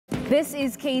This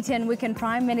is KTN Weekend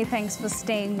Prime. Many thanks for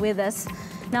staying with us.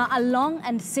 Now, a long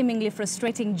and seemingly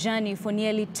frustrating journey for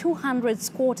nearly 200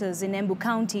 squatters in Embu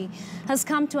County has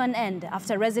come to an end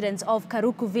after residents of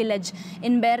Karuku village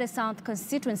in Mbeere South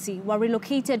constituency were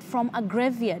relocated from a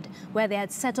graveyard where they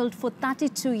had settled for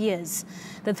 32 years.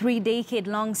 The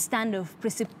 3-decade-long standoff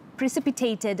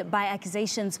precipitated by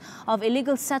accusations of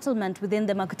illegal settlement within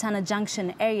the Makutano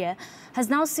junction area has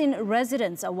now seen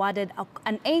residents awarded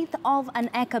an eighth of an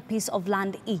acre piece of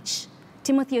land each.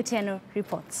 Timothy Otieno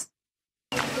reports.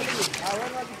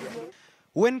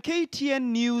 When KTN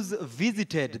News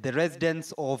visited the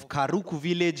residents of Karuku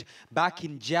village back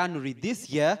in January this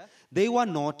year, they were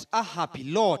not a happy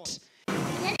lot.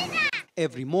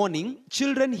 Every morning,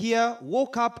 children here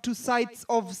woke up to sights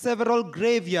of several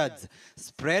graveyards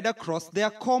spread across their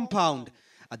compound.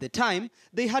 At the time,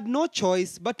 they had no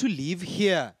choice but to live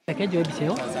here.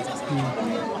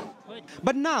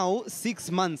 But now,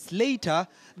 6 months later,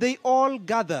 they all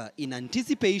gather in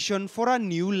anticipation for a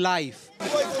new life.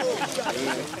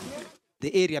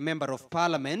 The area member of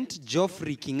parliament,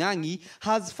 Geoffrey Kingangi,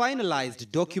 has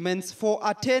finalized documents for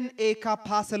a 10-acre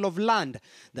parcel of land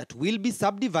that will be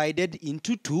subdivided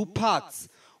into 2 parts.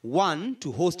 One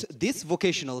to host this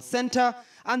vocational center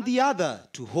and the other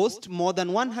to host more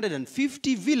than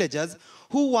 150 villagers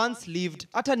who once lived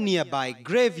at a nearby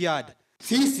graveyard.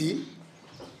 Sisi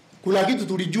kuna kitu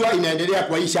tulijua inaendelea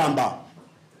kwa hii shamba.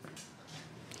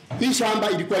 Hii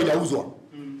shamba ilikuwa inauzwa.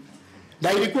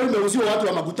 Na ilikuwa imeuziwa watu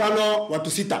wa Makutano, watu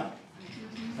 6.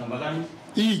 Shamba gani?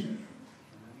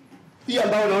 Hii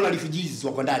ambao unaona refugees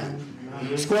wako ndani.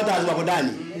 Squatters wako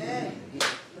ndani.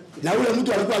 Na ule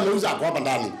mtu alikuwa ameuza hapo hapa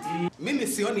ndani. Mimi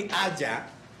sioni haja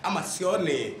ama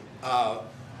sioni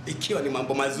ikiwa ni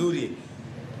mambo mazuri.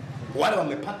 Wale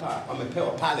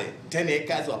wamepewa pale 10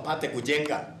 acres wapate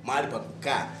kujenga mahali pa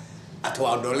kukaa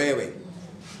atawaondolewe.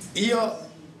 Hiyo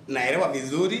naelewa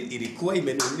vizuri, ilikuwa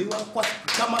imenunuliwa kwa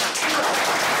kama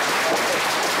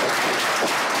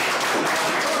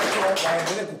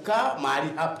waendelee kukaa mahali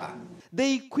hapa.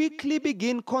 They quickly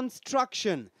begin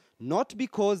construction, not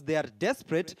because they are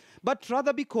desperate, but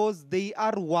rather because they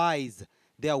are wise.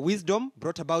 Their wisdom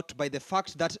brought about by the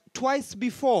fact that twice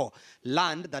before,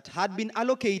 land that had been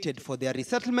allocated for their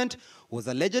resettlement was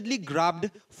allegedly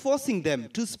grabbed, forcing them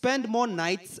to spend more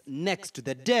nights next to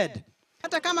the dead.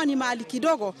 Hata kama ni mahali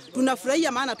kidogo,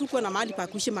 tunafurahia maana tuko na mahali pa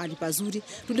kuishi, mahali pazuri.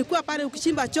 Tulikuwa pale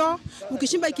ukichimba choo,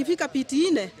 ukishimba ikifika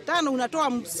piti 4, 5 unatoa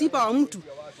msipa wa mtu.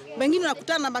 Wengine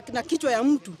unakutana na kichwa ya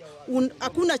mtu.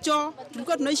 Hakuna choo,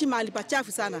 tulikuwa tunaishi mahali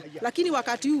pachafu sana. Lakini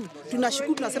wakati huu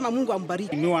tunashukuru, tunasema Mungu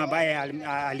ambariki. Nunua ambaye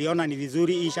aliona ni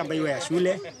vizuri hii shamba iwe ya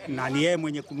shule na ni yeye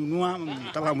mwenye kununua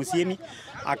mtoka Musini,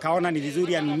 akaona ni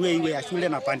vizuri anunue iwe ya shule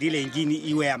na pandile ingine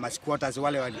iwe ya masquatters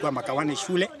wale walikuwa makawane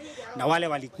shule na wale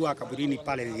walikuwa kaburini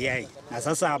pale yeye. Na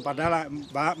sasa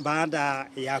baada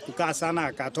ya kukaa sana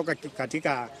akatoka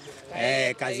katika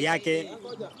kazi yake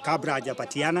kabla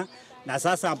hajapatiana. Na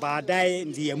sasa baadaye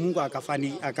ndiye Mungu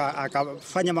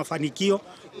akafanya mafanikio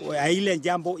ile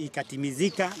jambo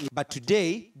ikatimizika. But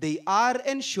today they are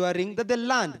ensuring that the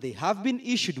land they have been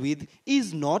issued with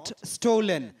is not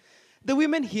stolen. The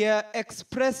women here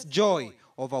express joy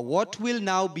over what will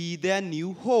now be their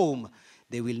new home.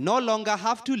 They will no longer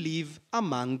have to live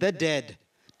among the dead.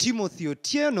 Timothy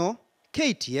Otieno,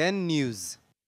 KTN News.